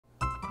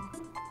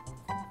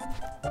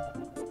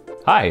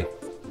Hi.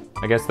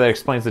 I guess that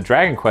explains the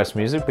Dragon Quest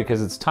music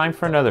because it's time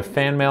for another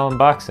fan mail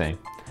unboxing.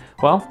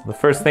 Well, the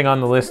first thing on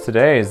the list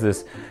today is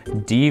this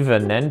Diva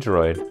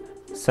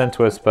Nendroid sent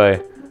to us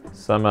by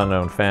some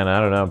unknown fan.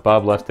 I don't know.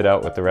 Bob left it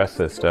out with the rest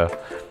of the stuff.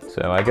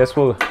 So I guess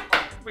we'll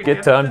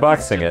get to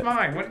unboxing it.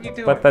 Mine. What are you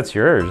doing? But that's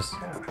yours.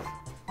 Yeah.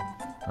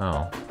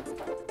 Oh.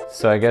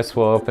 So I guess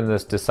we'll open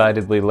this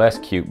decidedly less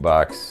cute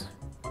box.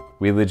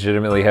 We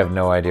legitimately have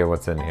no idea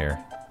what's in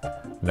here.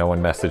 No one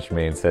messaged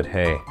me and said,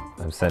 hey,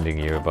 I'm sending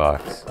you a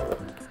box.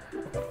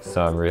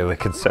 So I'm really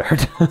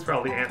concerned. It's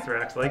probably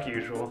Anthrax like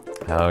usual.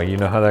 Oh, you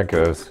know how that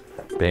goes.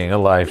 Being a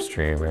live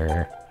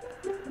streamer.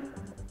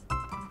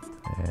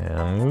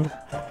 And...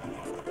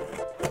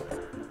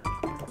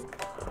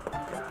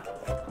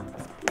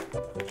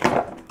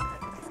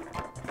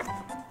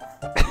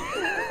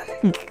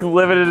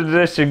 limited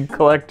edition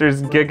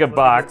collector's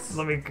GigaBoots.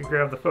 Let me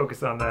grab the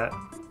focus on that.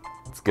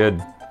 It's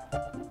good. Oh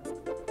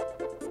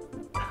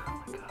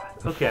my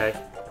god. Okay.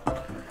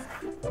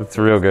 It's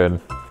real good.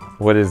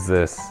 What is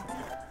this?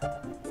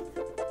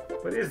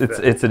 What is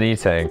that? It's an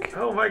E-Tank.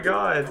 Oh my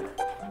god.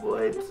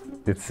 What?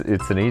 It's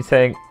an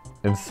E-Tank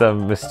and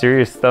some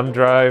mysterious thumb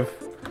drive.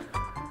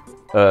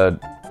 A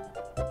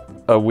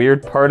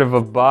weird part of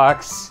a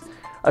box.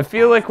 I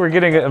feel like we're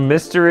getting a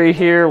mystery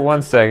here.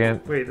 1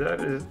 second. Wait, I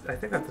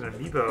think that's an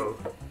amiibo.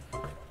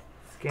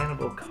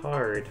 Scannable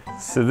card.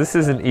 So this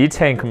is an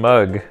E-Tank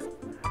mug.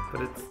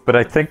 But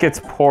I think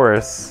it's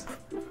porous.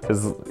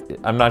 Because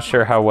I'm not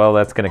sure how well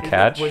that's going to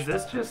catch. Was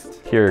this just...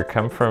 Here,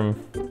 come from...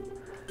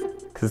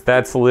 Because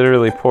that's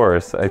literally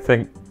porous. I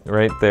think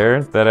right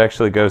there, that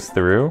actually goes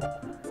through.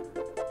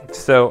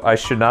 So I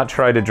should not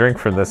try to drink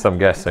from this, I'm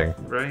guessing.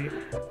 Right.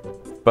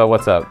 But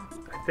what's up?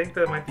 I think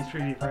that might be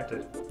 3D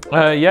printed.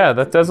 Yeah,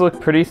 that does look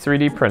pretty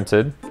 3D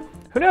printed.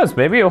 Who knows,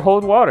 maybe it'll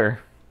hold water.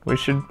 We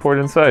should pour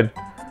it inside.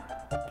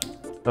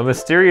 A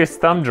mysterious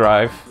thumb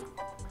drive.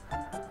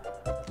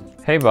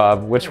 Hey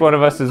Bob, which one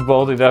of us is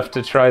bold enough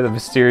to try the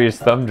mysterious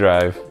thumb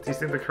drive? Do you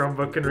think the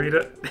Chromebook can read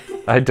it?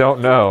 I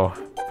don't know,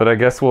 but I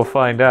guess we'll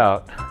find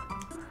out.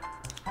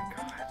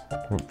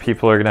 God.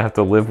 People are gonna have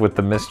to live with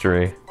the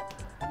mystery.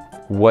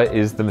 What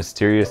is the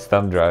mysterious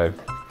thumb drive?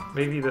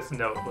 Maybe this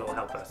note will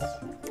help us.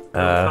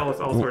 Tell us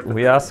all sorts of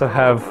we things. also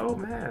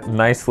have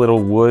nice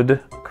little wood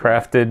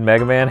crafted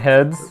Mega Man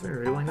heads. Those are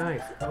really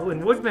nice. Oh,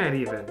 and Woodman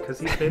even, because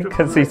he's made of wood.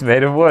 Because he's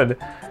made of wood.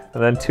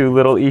 And then 2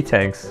 little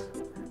E-Tanks.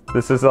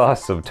 This is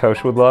awesome.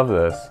 Tosh would love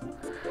this.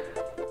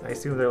 I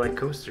assume they're like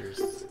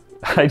coasters.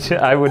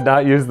 I would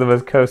not use them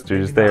as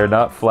coasters. They are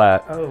not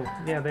flat. Oh,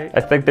 yeah,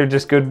 I think they're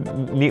just good,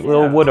 neat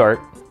little wood art.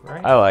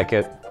 Right? I like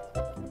it.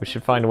 We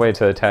should find a way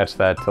to attach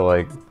that to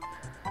like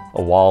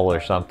a wall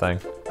or something.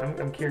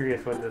 I'm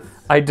curious what this...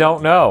 I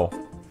don't know.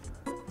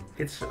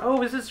 It's...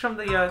 Oh, this is from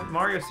the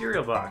Mario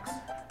cereal box.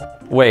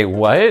 Wait,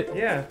 what?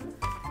 Yeah.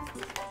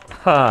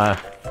 Huh.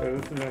 So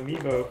this is an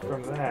amiibo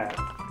from that.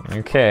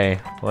 Okay,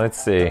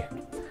 let's see.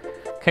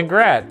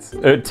 Congrats to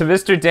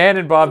Mr. Dan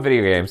and Bob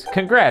Video Games.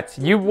 Congrats,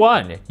 you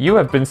won. You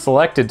have been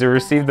selected to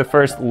receive the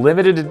first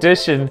limited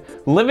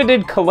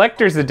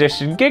collector's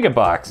edition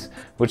GigaBox,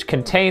 which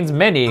contains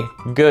many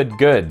good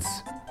goods.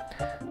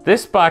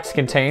 This box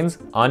contains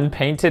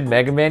unpainted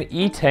Mega Man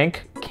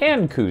E-Tank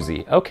can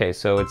koozie. Okay,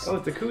 so it's a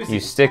koozie.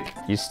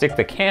 You stick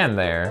the can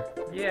there.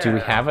 Yeah. Do we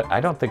have it? I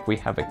don't think we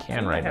have a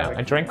can right now.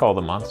 I drank all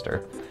the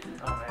Monster.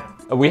 Oh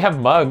man. We have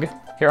mug.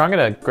 Here, I'm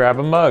gonna grab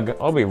a mug.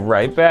 I'll be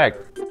right back.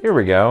 Here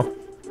we go.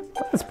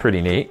 That's pretty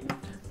neat.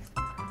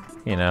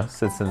 You know,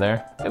 sits in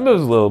there. It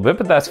moves a little bit,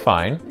 but that's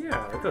fine.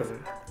 Yeah, it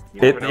doesn't.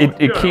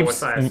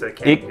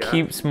 It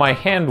keeps my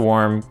hand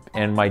warm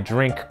and my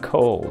drink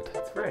cold.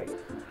 That's right.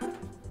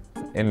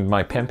 And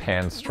my pimp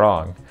hand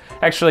strong.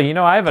 Actually, you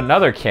know, I have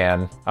another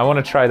can. I want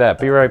to try that.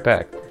 Be right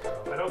back.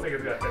 I don't think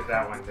it's gonna fit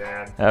that one,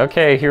 Dad.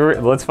 Okay,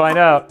 let's find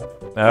out.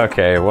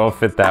 Okay, it won't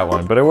fit that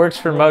one, but it works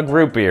for mug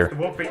root beer. It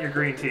won't fit your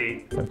green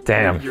tea.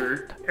 Damn.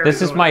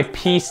 This is my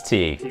peace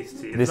tea.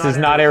 This is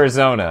not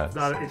Arizona.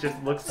 It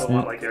just looks a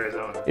lot like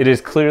Arizona. It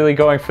is clearly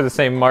going for the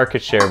same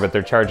market share, but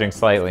they're charging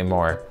slightly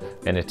more,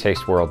 and it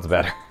tastes worlds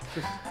better.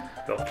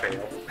 They'll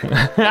fail.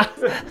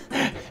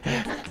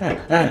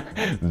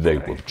 They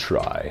will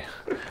try.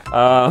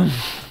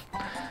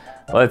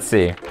 Let's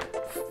see.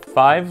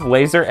 5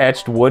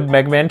 laser-etched wood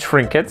Mega Man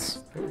trinkets.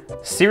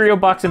 Cereal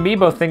box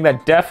amiibo thing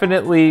that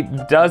definitely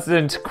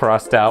doesn't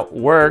crossed out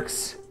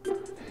works.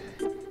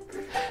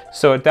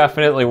 So it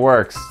definitely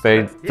works.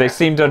 They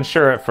seemed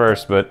unsure at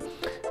first, but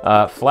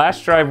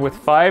flash drive with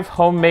 5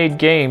 homemade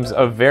games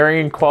of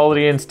varying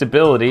quality and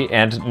stability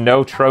and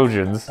no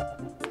Trojans.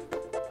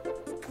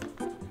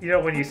 You know,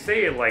 when you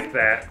say it like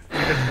that, you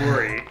just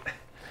worry.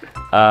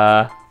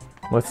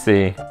 Let's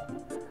see.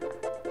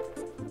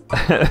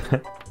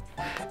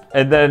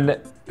 And then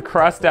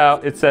crossed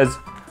out, it says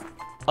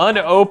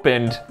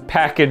unopened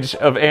package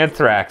of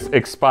Anthrax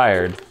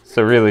expired.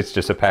 So really it's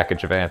just a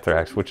package of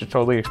Anthrax, which is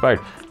totally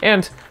expired.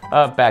 And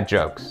bad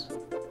jokes.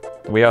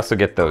 We also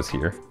get those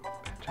here.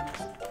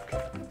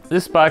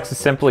 This box is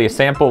simply a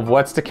sample of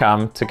what's to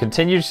come to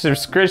continue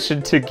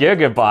subscription to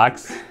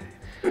GigaBoots.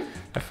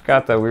 I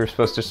forgot that we were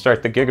supposed to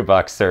start the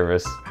GigaBox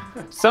service.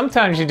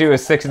 Sometimes you do a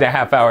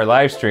 6.5-hour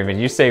live stream and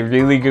you say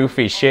really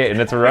goofy shit and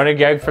it's a running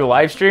gag for the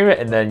live stream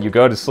and then you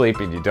go to sleep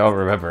and you don't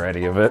remember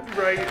any of it.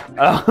 Right.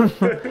 Oh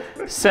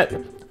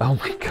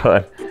my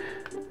god.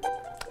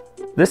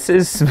 This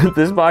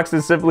box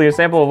is simply a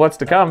sample of what's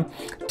to come.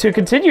 To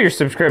continue your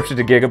subscription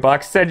to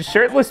GigaBox, send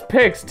shirtless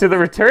pics to the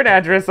return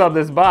address on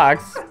this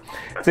box.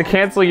 To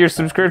cancel your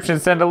subscription,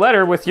 send a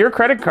letter with your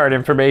credit card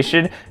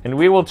information, and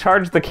we will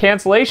charge the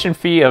cancellation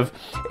fee of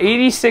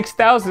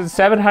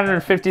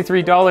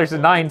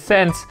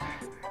 $86,753.09.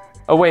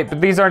 Oh wait, but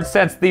these aren't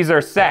cents, these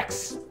are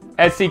secs.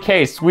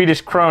 SEK,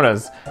 Swedish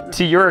kronas,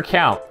 to your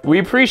account. We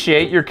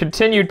appreciate your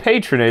continued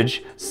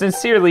patronage.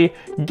 Sincerely,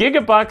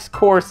 GigaBox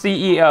Core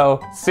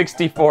CEO,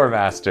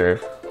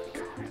 60FourMaster.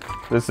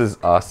 This is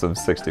awesome,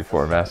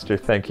 60FourMaster.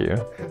 Thank you.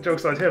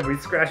 Joke's on him. We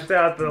scratched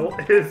out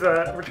his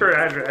return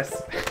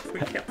address.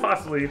 We can't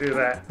possibly do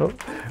that.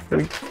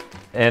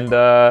 And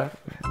the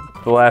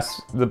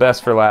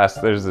best for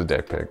last, there's a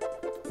dick pic. Oh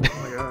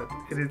my god.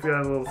 It's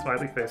got a little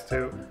smiley face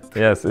too.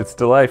 Yes, it's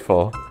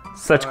delightful.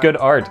 Such good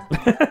art.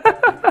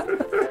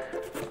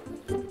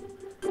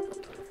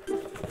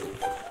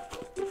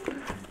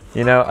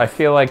 You know, I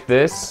feel like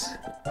this,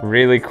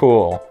 really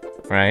cool,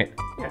 right?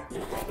 Yeah.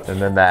 And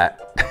then that.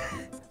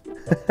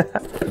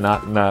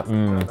 Not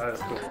as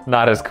cool.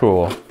 Not as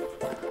cool.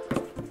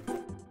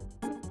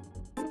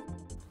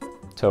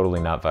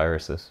 Totally not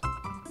viruses.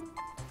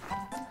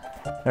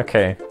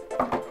 Okay.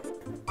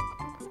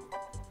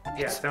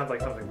 Yeah, it sounds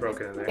like something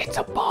broken in there. It's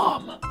a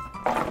bomb.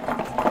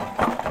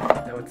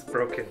 No, it's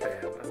broken,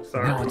 Dan. I'm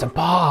sorry. No, it's a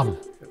bomb.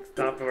 It's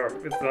not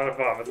a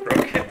bomb, it's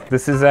broken.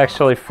 This is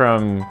actually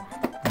from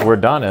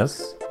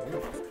Wardonis,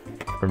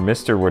 or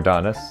Mr.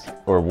 Wardonis,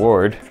 or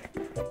Ward,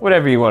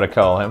 whatever you want to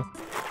call him.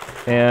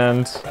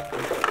 And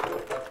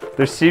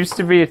there seems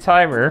to be a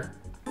timer.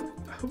 Oh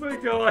my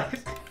god.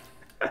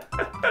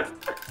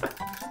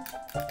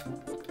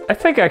 I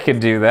think I can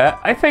do that.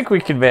 I think we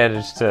can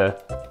manage to...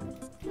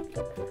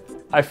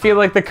 I feel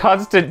like the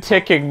constant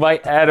ticking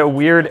might add a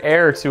weird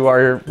air to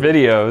our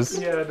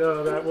videos. Yeah,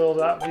 no, that will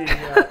not be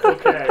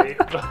okay,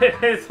 but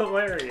it's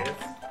hilarious.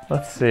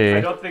 Let's see.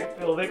 I don't think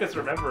it'll make us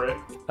remember it.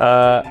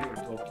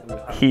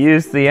 He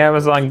used the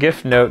Amazon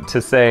gift note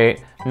to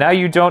say, now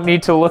you don't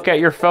need to look at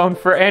your phone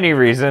for any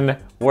reason,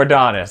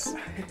 Wardonis.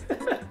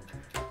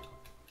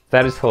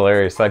 That is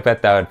hilarious. I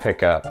bet that would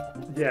pick up.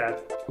 Yeah.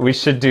 We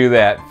should do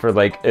that for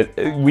like,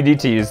 we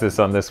need to use this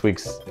on this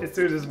week's as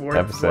soon as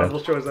episode.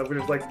 Wardle shows up, we're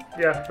just like,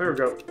 yeah, here we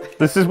go.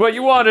 This is what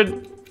you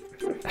wanted.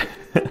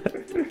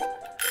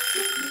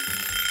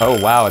 Oh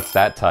wow, it's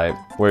that type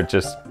where it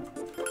just...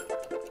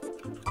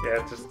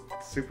 Yeah, it's just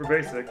super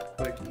basic.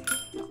 Like.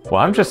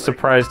 Well, I'm just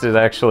surprised it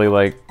actually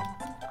like...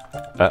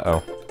 Uh-oh.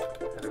 How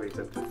do we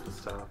get this to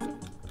stop?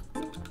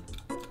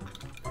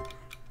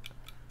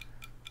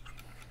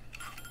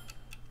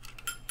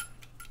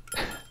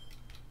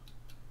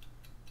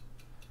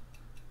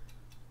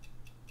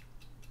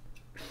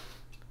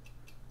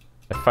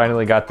 I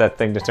finally got that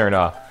thing to turn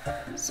off,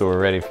 so we're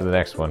ready for the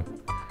next one.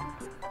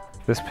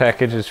 This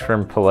package is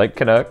from Polite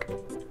Canuck,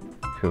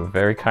 who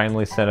very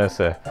kindly sent us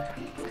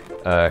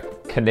a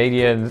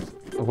Canadian...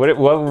 What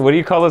do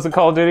you call this in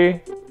Call of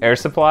Duty? Air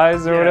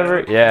supplies or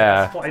whatever?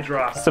 Yeah. Supply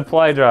drop.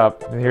 Supply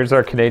drop. Here's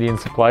our Canadian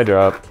supply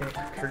drop.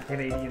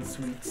 Canadian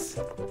sweets.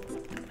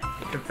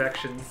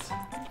 Confections.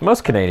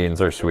 Most Canadians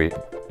are sweet,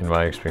 in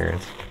my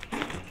experience.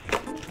 Well,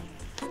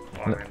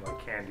 I mean,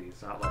 like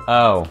candies, not like...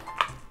 Oh.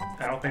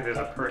 I don't think there's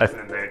a person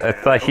in there. I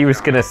thought he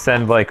was gonna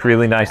send like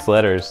really nice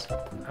letters.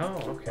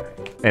 Oh, okay.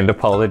 And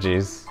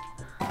apologies.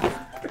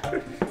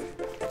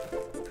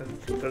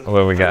 What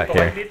do we got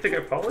here? Do I need to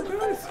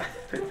apologize?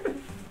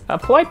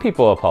 Polite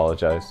people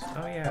apologize.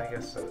 Oh yeah, I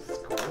guess that's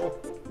cool.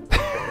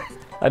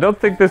 I don't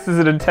think this is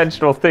an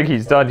intentional thing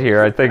he's done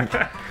here. I think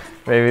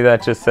maybe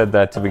that just said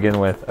that to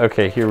begin with.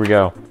 Okay, here we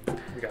go.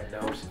 We got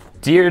notes.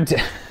 Dear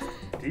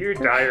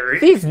Diary.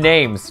 These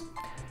names.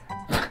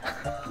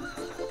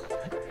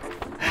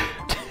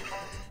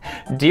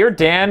 Dear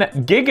Dan,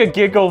 Giga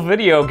Giggle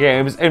video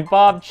games and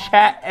Bob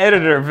Chat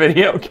Editor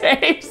video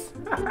games.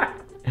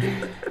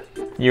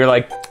 You're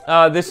like,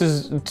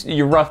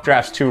 your rough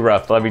draft's too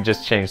rough. Let me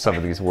just change some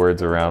of these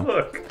words around.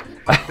 Look,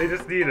 they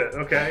just need it,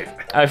 okay?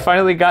 I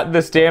finally got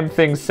this damn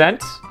thing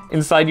sent.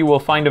 Inside you will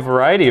find a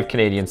variety of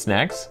Canadian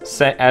snacks,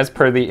 sent as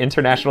per the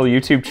International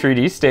YouTube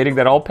Treaty, stating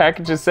that all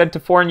packages sent to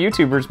foreign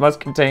YouTubers must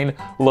contain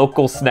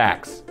local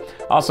snacks.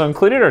 Also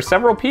included are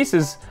several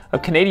pieces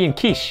of Canadian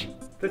quiche.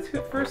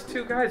 The first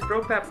two guys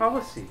broke that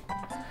policy.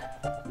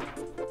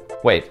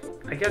 Wait.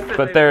 I guess that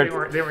but they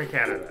were in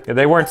Canada.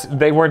 They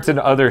weren't in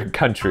other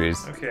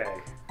countries. Okay.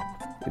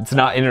 It's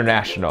not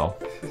international.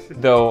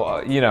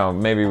 Though, you know,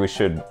 maybe we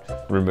should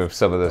remove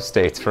some of those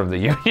states from the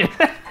union.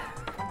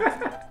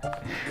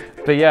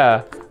 But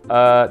yeah,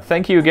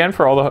 thank you again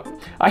for all the...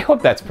 I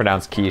hope that's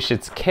pronounced quiche.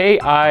 It's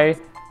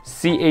K-I-C-H-E,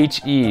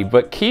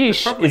 but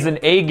quiche is an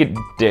egg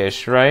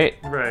dish, right?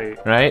 Right.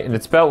 Right? And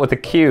it's spelled with a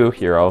Q.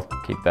 Here, I'll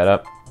keep that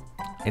up.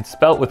 It's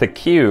spelled with a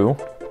Q.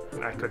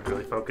 I couldn't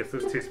really focus.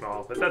 It was too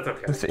small, but that's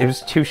okay. It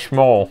was too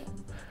small.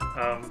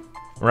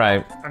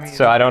 Right. I mean,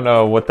 so I don't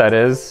know what that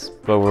is,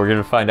 but we're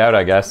gonna find out,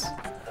 I guess.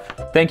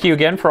 Thank you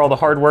again for all the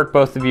hard work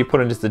both of you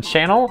put into the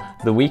channel.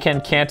 The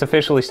weekend can't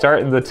officially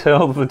start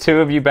until the two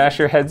of you bash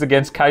your heads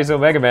against Kaizo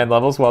Mega Man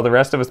levels while the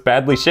rest of us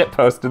badly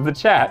shitpost in the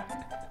chat.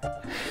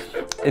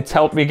 It's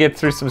helped me get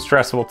through some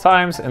stressful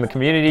times, and the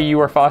community you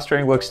are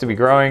fostering looks to be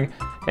growing,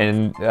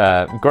 and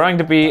growing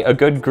to be a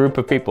good group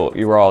of people.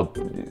 You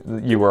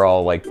were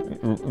all like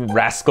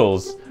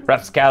rascals,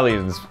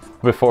 rapscallions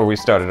before we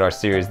started our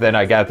series. Then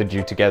I gathered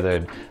you together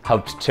and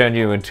helped turn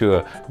you into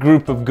a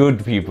group of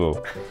good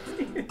people.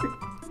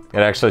 It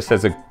actually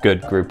says a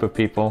good group of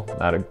people,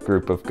 not a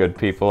group of good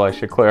people, I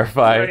should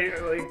clarify.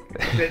 Right,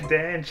 like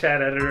Dan,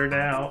 chat editor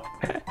now.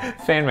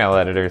 Fanmail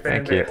editor,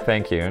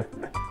 thank you.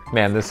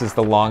 Man, this is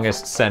the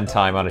longest send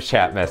time on a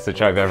chat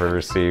message I've ever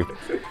received.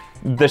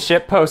 The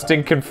ship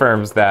posting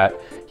confirms that.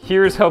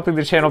 Here's hoping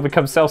the channel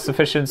becomes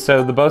self-sufficient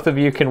so the both of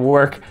you can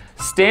work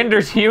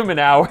standard human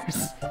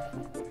hours.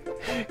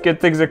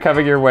 Good things are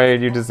coming your way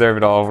and you deserve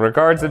it all.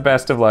 Regards and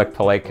best of luck,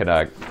 Polite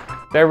Canuck.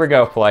 There we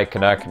go, Polite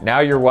Canuck.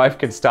 Now your wife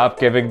can stop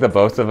giving the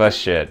both of us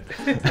shit.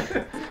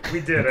 We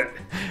did it.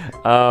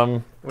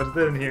 What's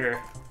in here?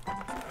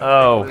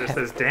 Oh. It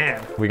says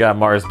Dan. We got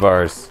Mars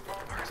bars.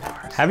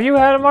 Have you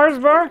had a Mars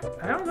bar?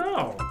 I don't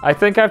know. I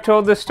think I've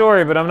told this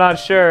story, but I'm not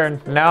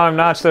sure. Now I'm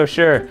not so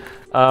sure.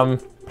 On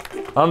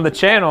the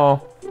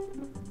channel,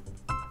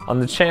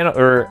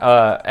 or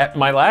at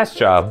my last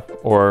job,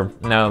 or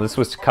no, this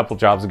was a couple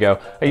jobs ago,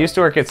 I used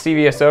to work at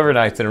CVS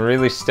overnights, and a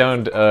really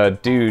stoned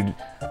dude,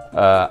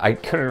 I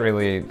couldn't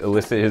really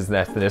elicit his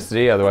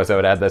ethnicity, otherwise I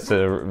would add this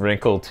a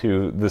wrinkle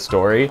to the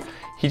story.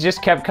 He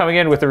just kept coming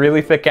in with a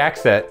really thick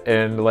accent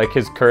and like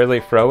his curly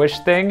fro-ish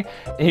thing.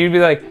 And he'd be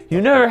like, "You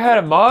never had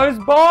a Mars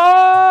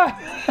bar?"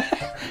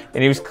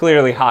 And he was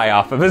clearly high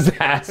off of his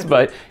ass,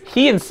 but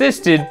he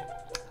insisted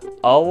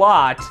a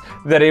lot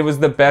that it was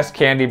the best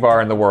candy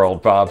bar in the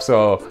world, Bob.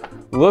 So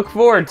look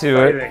forward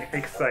to it.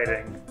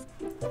 Exciting.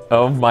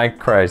 Oh my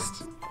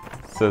Christ.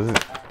 So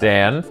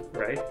Dan.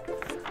 Right.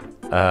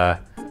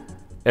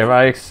 Am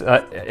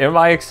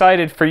I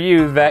excited for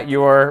you that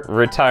you're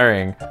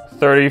retiring?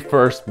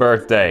 31st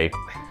birthday.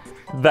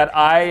 That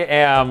I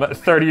am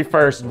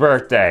 31st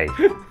birthday.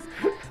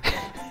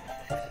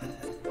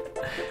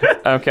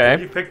 Okay.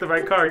 You picked the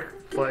right card.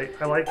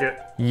 I like it.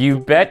 You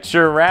bet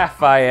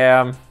giraffe I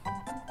am.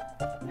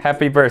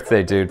 Happy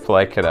birthday, dude.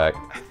 Polite Canuck.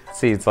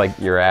 See, it's like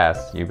your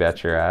ass. You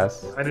bet your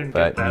ass. I didn't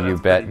but get that. You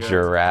bet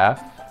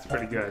giraffe. That's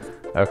pretty good.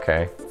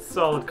 Okay.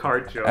 Solid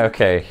card joke.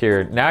 Okay,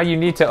 here. Now you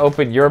need to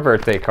open your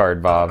birthday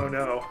card, Bob. Oh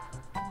no.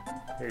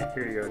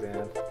 Here you go,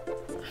 Dan.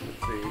 Let's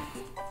see.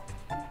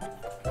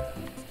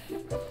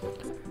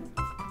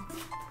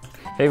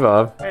 Hey,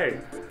 Bob. Hey.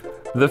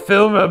 The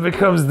filmer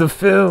becomes the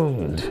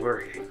filmed.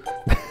 Worry.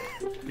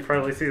 You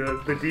probably see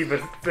the diva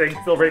thing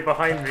still right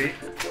behind me.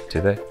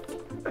 Do they?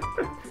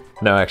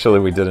 No, actually,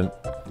 we didn't.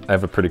 I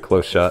have a pretty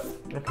close shot.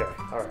 Okay,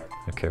 alright.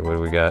 Okay, what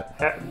do we got?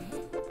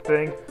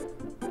 Thing.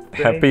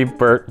 Happy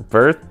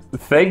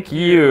thank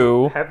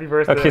you. Happy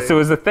birthday. Okay, so it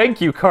was a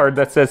thank you card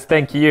that says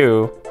thank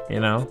you, you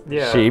know?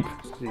 Yeah. Sheep.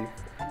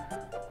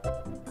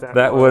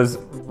 That was a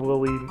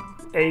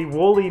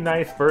woolly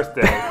nice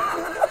birthday.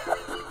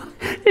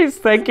 He's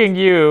thanking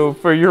you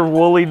for your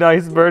woolly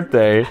nice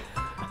birthday.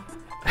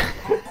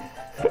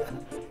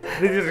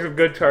 These are some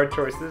good card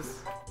choices.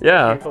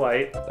 Yeah. Be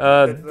polite.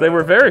 They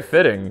were very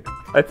fitting.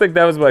 I think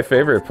that was my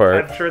favorite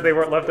part. I'm sure they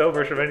weren't left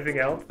over from anything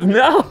else.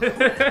 No!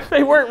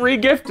 They weren't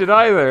re-gifted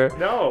either.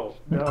 No.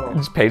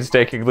 Just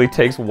painstakingly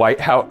takes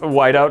white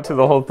out to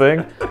the whole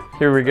thing.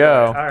 Here we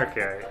go.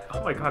 Okay.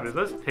 Oh my god, is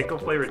those pickle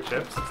flavored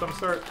chips of some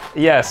sort?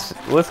 Yes,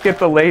 let's get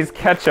the Lay's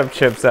ketchup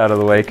chips out of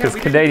the way, because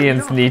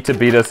Canadians need to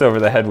beat us over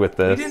the head with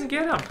this. We didn't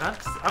get them.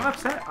 I'm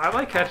upset. I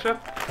like ketchup.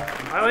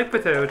 I like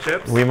potato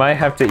chips. We might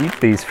have to eat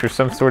these for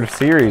some sort of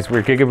series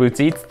where GigaBoots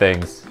eats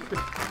things.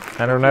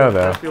 I don't know,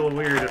 though. I feel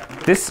weird.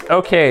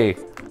 Okay,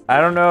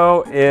 I don't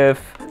know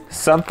if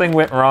something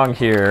went wrong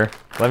here.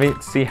 Let me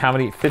see how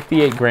many,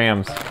 58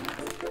 grams.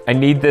 I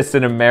need this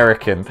in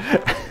American.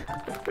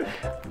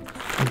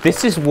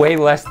 This is way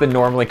less than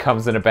normally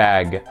comes in a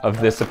bag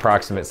of this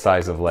approximate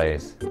size of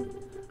Lay's.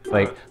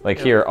 Like yeah.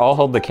 Here, I'll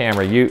hold the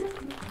camera.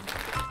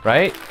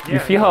 Right? Yeah, you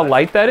feel how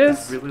light that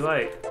is? Really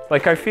light.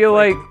 Like I feel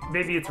like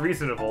maybe it's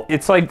reasonable.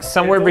 it's like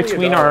somewhere it's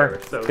between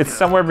 $1, so, it's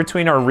somewhere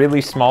between our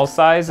really small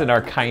size and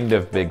our kind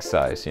of big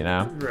size, you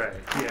know? Right.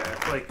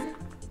 Yeah. Like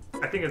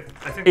I think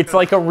it's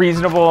like a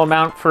reasonable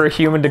amount for a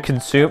human to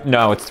consume.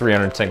 No, it's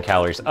 310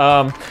 calories.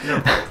 No.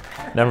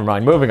 Never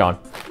mind. Moving on.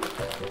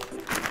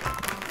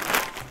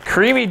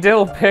 Creamy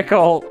dill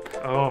pickle.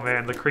 Oh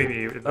man, the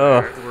creamy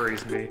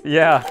worries me.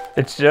 Yeah,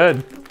 it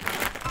should.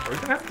 We're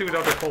gonna have to do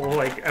another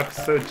whole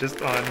episode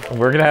just on.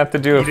 We're gonna have to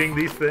do eating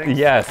these things.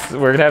 Yes,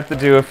 we're gonna have to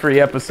do a free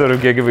episode of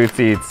GigaBoots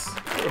Eats.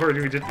 Or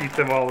do we just eat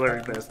them all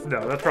during this?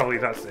 No, that's probably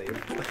not safe.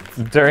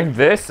 During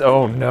this?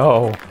 Oh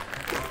no.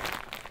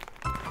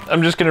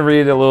 I'm just gonna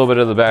read a little bit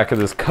of the back of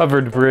this.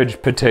 Covered Bridge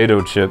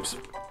potato chips.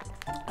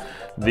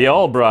 The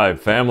Albright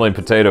family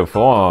potato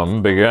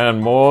farm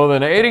began more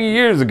than 80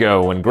 years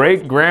ago when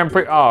great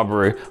Grandpa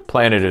Aubrey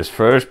planted his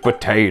first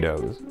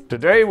potatoes.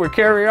 Today we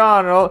carry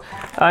on.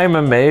 I'm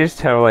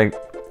amazed how like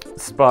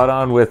spot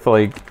on with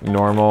like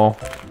normal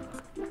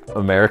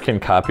American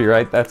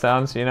copyright that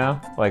sounds, you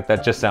know? Like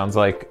that just sounds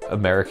like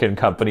American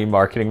company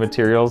marketing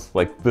materials,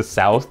 like the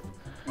South.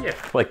 Yeah.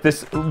 Like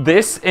this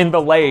and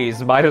the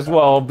Lays might as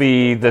well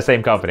be the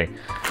same company.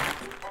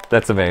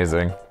 That's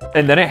amazing.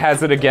 And then it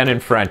has it again in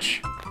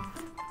French.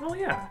 Well,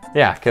 yeah.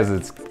 Yeah, because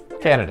it's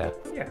Canada.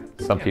 Yeah.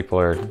 Some people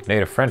are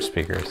native French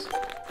speakers.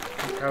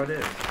 That's how it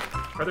is.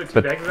 Are there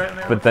two bags of that in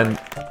there? But then,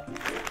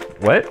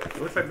 what?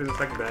 It looks like there's a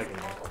second bag in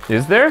there.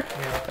 Is there?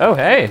 Yeah. Oh,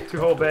 hey. 2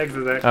 whole bags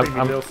of that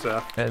creamy mill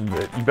stuff. And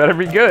you better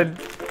be good.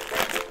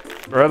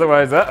 Or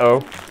otherwise,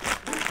 uh-oh.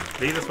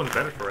 Maybe this one's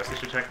better for us. We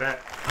should check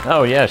that.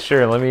 Oh, yeah,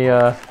 sure. Let me,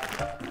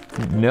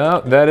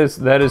 no, that is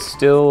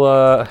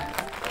still,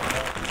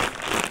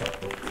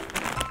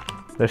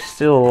 there's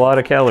still a lot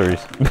of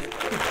calories.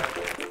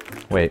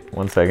 Wait,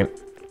 1 second.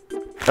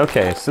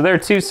 Okay, so there are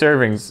 2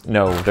 servings.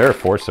 No, there are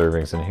 4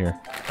 servings in here.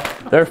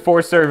 There are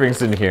 4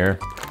 servings in here.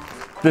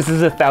 This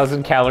is a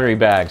 1,000-calorie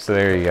bag, so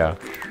there you go.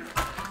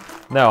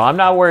 No, I'm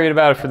not worried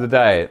about it for the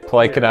diet.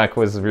 Polite Canuck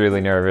was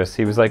really nervous.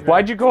 He was like,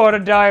 why'd you go on a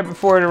diet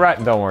before it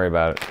arrived? Don't worry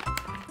about it.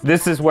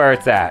 This is where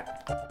it's at.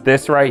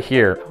 This right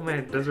here. Oh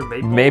man, those are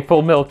maple?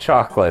 Maple milk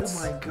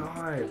chocolates. Oh my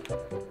god.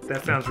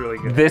 That sounds really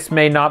good. This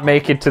may not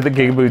make it to the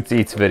GigaBoots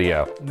Eats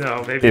video.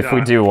 No, maybe if not.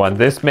 we do one.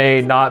 This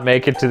may not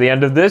make it to the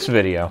end of this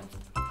video.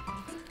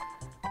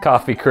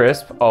 Coffee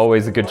Crisp,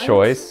 always a good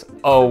choice.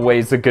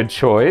 Always a good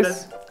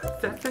choice.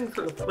 That thing's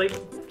a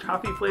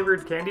coffee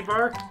flavored candy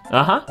bar?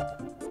 Uh-huh.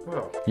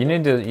 Whoa. You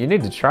need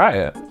to try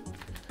it.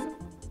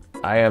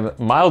 I am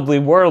mildly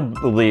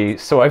worldly,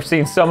 so I've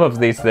seen some of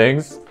these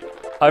things.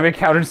 I've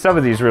encountered some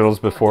of these riddles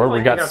before.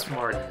 We got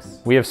Smarties.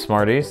 We have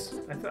Smarties.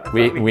 I thought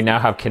We now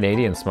have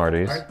Canadian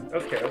Smarties.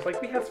 Okay, I was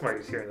like, we have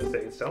Smarties here in the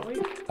States, don't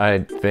we?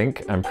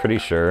 I'm pretty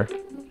sure.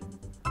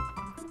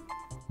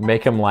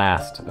 Make them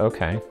last.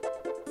 Okay.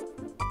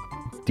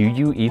 Do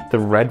you eat the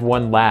red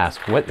one last?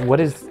 What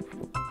is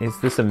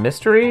this a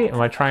mystery? Am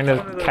I trying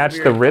to catch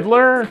the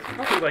Riddler?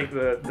 Probably like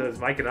those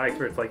Mike and Ike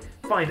where it's like,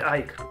 find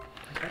Ike.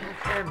 I don't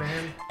care,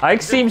 man.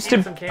 Ike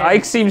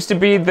seems to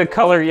be the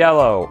color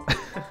yellow.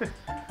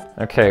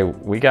 Okay,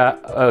 we got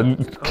a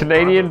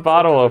Canadian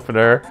bottle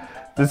opener.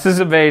 This is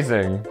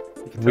amazing.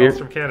 You can tell it's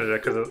from Canada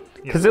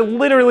because it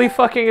literally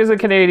fucking is a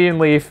Canadian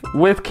leaf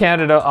with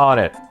Canada on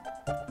it.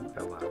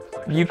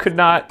 You could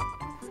not.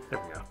 There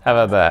we go. How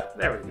about that?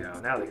 There we go.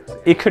 Now they can see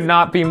it. It could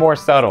not be more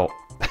subtle.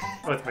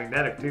 Oh, it's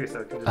magnetic too, so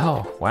it can just.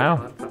 Oh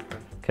wow.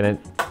 Can it?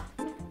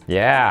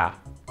 Yeah.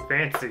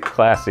 Fancy.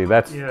 Classy.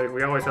 That's. Yeah,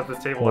 we always have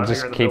this table we'll out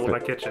just here in the keep middle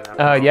of my kitchen.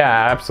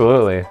 Yeah,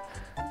 absolutely.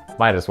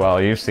 Might as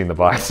well. You've seen the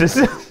boxes.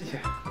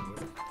 Yeah.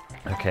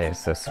 Okay,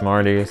 so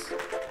Smarties,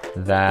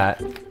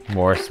 that,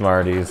 more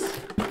Smarties,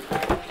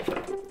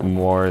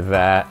 more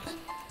that.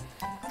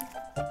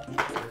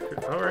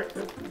 Alright,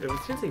 it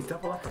seems they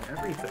double up on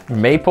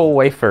everything. Maple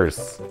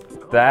wafers.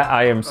 That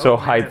I am so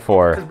hyped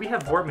for. Because we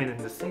have Wortman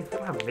in the States, we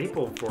don't have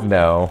maple Wortman.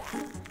 No.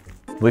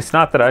 At least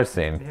not that I've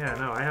seen. Yeah,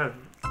 no,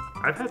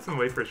 I've had some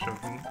wafers from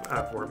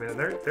Wortman, and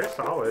they're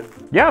solid.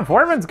 Yeah,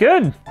 Wortman's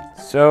good.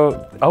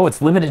 So, oh,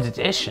 it's limited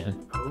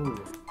edition. Oh.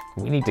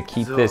 We need to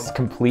keep this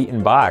complete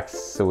in box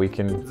so we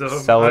can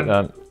sell it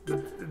on.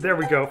 There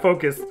we go.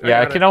 Focus.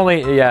 Yeah,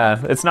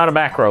 it's not a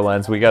macro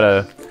lens. We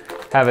gotta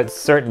have it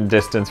certain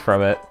distance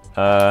from it.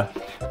 Oh,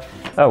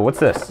 what's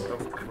this? Oh,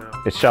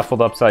 no. It's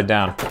shuffled upside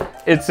down.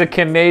 It's a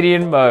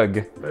Canadian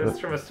mug. But it's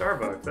from a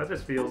Starbucks. That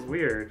just feels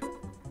weird.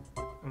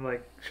 I'm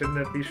like, shouldn't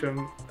it be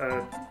from,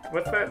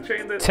 what's that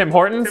chain that? Tim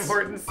Hortons? Tim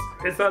Hortons.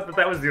 It's not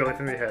that was the only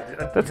thing they had.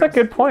 That's a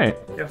good point.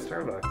 Yeah,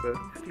 Starbucks.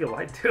 I feel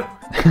lied to.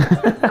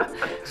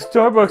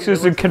 Starbucks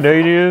isn't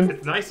Canadian.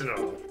 It's nice and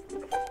all.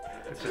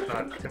 It's just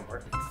not Tim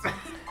Hortons.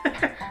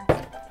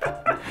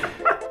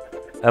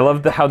 I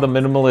love how the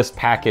minimalist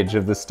package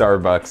of the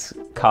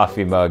Starbucks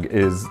coffee mug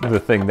is the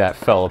thing that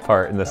fell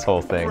apart in this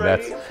whole thing.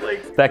 Right?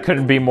 That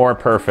couldn't be more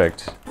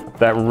perfect.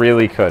 That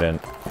really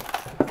couldn't.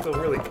 So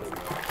really cool.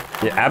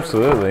 Yeah,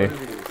 absolutely.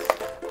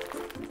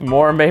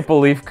 More maple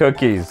leaf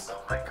cookies.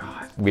 Oh my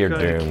god. We're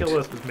doomed. Kill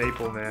us with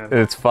maple, man.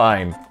 It's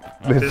fine.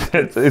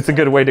 It's a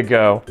good way to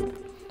go.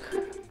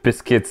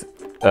 Biscuits,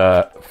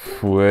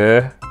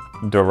 fue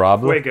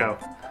durable. Fuego.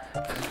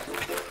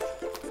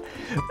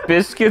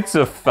 Biscuits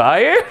of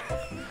fire?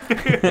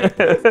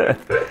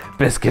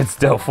 Biscuits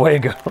del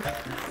fuego.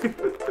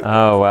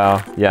 Oh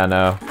wow. Yeah,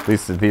 no.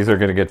 These are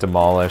gonna get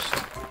demolished.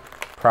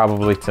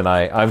 Probably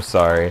tonight. I'm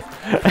sorry.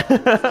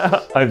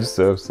 I'm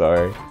so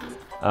sorry.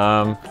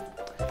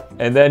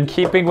 And then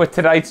keeping with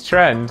tonight's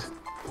trend,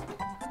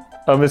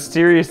 a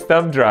mysterious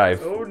thumb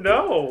drive. Oh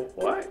no!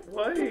 What?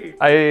 Why?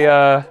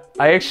 I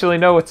actually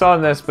know what's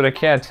on this, but I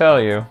can't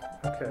tell you.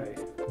 Okay.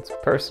 It's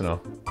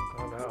personal.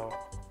 Oh no.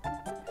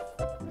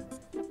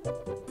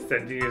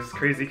 Sending you this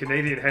crazy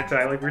Canadian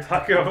hentai like we were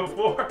talking about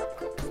before.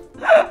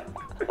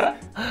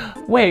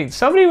 Wait,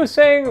 somebody was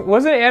saying,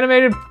 wasn't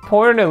animated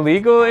porn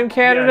illegal in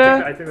Canada?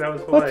 Yeah, I think that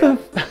was What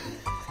polite. the?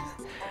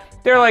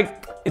 They're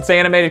like, it's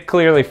animated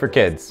clearly for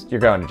kids. You're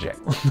going to jail.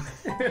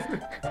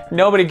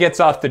 Nobody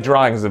gets off the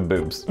drawings of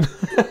boobs.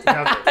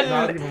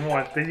 Not even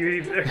once. Did you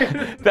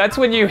even? That's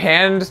when you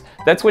hand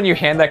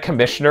that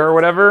commissioner or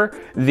whatever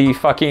the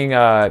fucking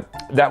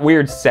that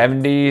weird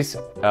 70s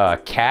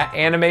cat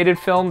animated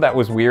film that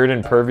was weird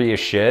and pervy as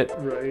shit.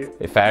 Right.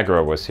 If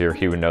Agro was here,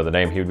 he would know the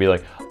name. He would be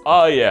like,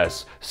 "Oh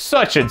yes,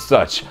 such and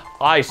such.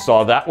 I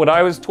saw that when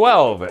I was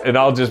 12." And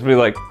I'll just be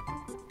like,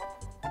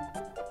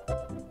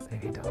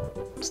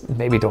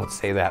 maybe don't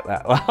say that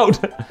loud.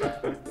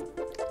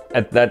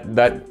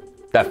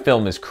 That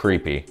film is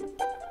creepy.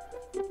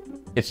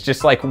 It's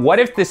just like, what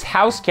if this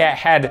house cat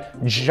had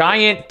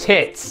giant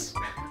tits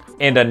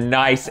and a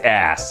nice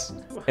ass?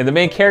 And the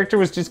main character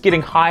was just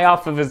getting high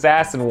off of his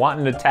ass and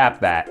wanting to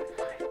tap that.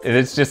 And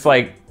it's just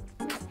like,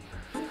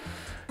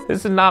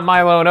 this is not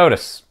Milo and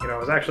Otis. You know, I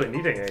was actually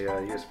needing a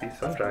USB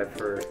thumb drive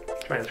for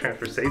trying to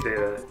transfer save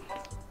data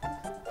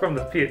from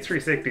the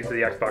PS360 to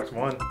the Xbox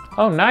One.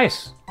 Oh,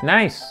 nice,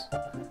 nice.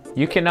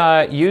 You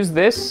can use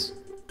this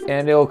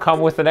and it'll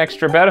come with an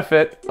extra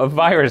benefit of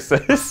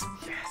viruses.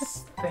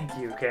 Yes, thank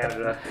you,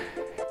 Canada.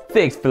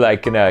 Thanks for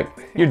like Canuck.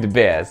 You're the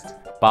best.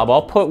 Bob,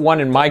 I'll put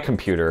one in my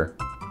computer,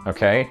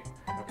 okay?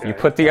 You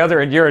put the other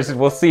in yours and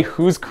we'll see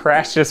whose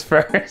crashes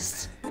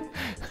first.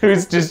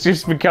 Whose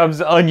just becomes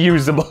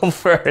unusable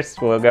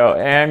first. We'll go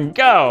and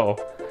go.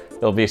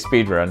 It'll be a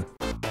speed run.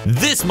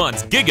 This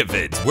month's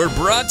GigaVids were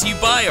brought to you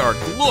by our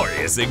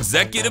glorious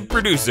executive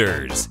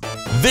producers,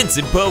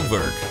 Vincent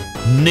Poverk,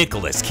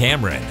 Nicholas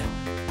Cameron,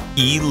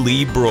 E.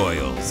 Lee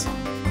Broyles,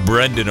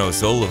 Brendan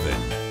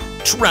O'Sullivan,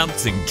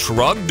 Trouncing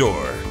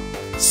Trogdor,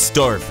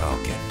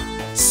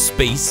 Starfalcon,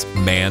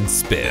 Spaceman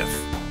Spiff,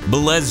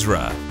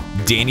 Belezra,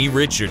 Danny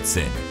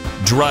Richardson,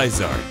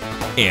 Dryzart,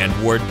 and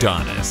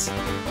Wardonis.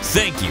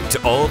 Thank you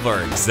to all of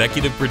our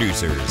executive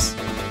producers,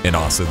 and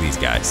also these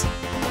guys.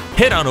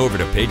 Head on over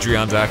to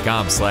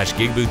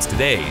patreon.com/GigaBoots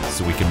today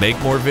so we can make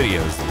more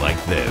videos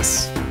like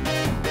this.